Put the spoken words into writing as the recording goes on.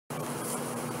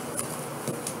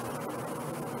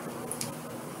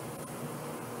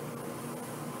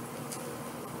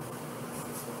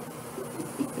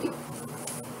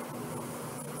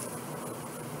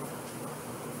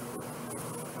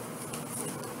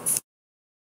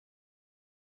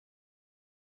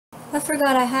I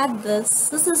forgot I had this.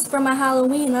 This is for my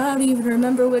Halloween. I don't even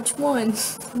remember which one.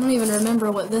 I don't even remember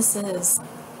what this is.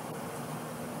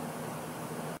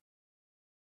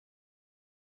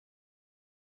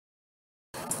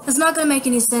 It's not gonna make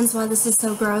any sense why this is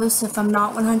so gross if I'm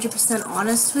not 100%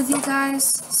 honest with you guys.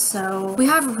 So, we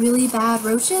have really bad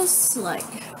roaches, like,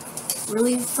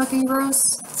 really fucking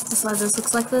gross. That's why this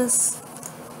looks like this.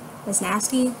 It's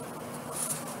nasty.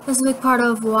 That's a big part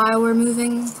of why we're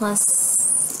moving,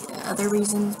 plus other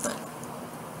reasons, but...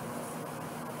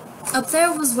 Up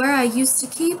there was where I used to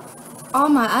keep all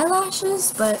my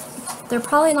eyelashes, but they're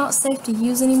probably not safe to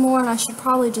use anymore, and I should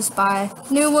probably just buy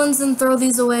new ones and throw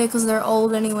these away because they're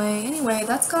old anyway. Anyway,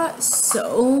 that's got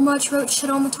so much roach shit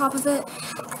on the top of it.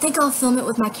 I think I'll film it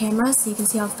with my camera so you can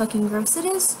see how fucking gross it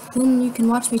is. Then you can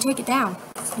watch me take it down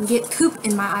and get poop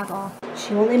in my eyeball.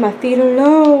 She won't leave my feet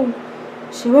alone.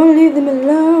 She won't leave them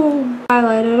alone.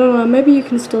 Highlighted, I don't know, maybe you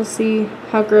can still see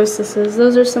how gross this is.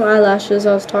 Those are some eyelashes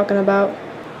I was talking about.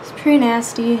 It's pretty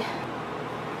nasty.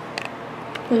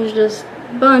 There's just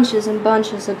bunches and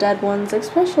bunches of dead ones,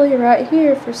 especially right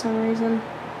here for some reason.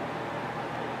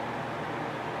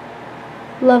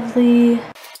 Lovely.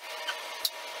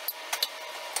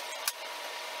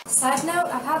 Side note,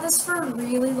 I've had this for a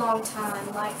really long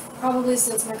time, like probably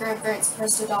since my grandparents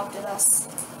first adopted us.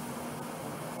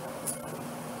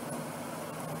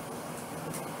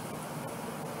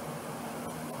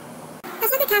 I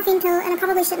took a caffeine pill, and I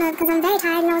probably shouldn't have because I'm very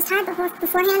tired, and I was tired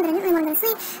beforehand, but I didn't really want to go to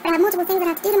sleep. But I have multiple things that I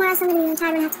have to do tomorrow, so I'm going to be really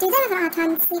tired when I have to do them. If I don't have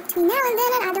time to sleep between now and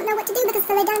then, and I don't know what to do because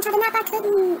if I lay down and try to nap, I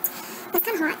couldn't. That's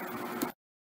kind of hot.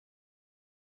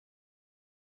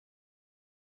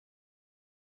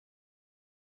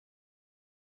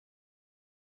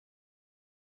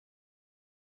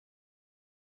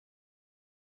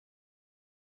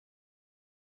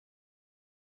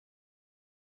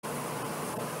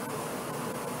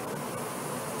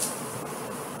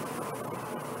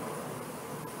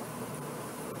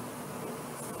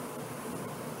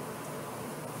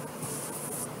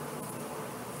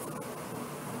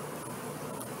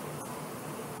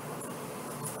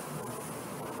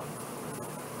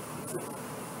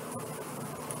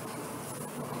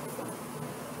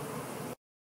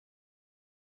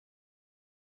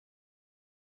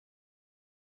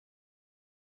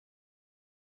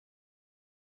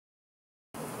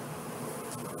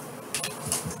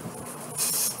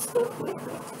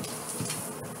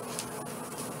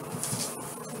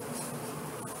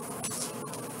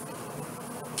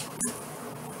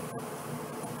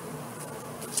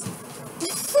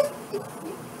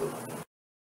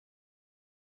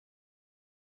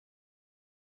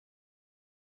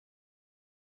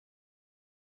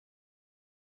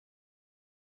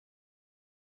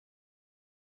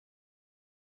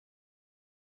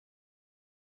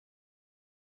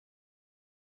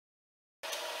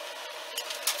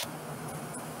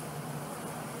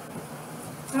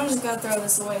 I'm just gonna throw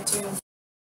this away too.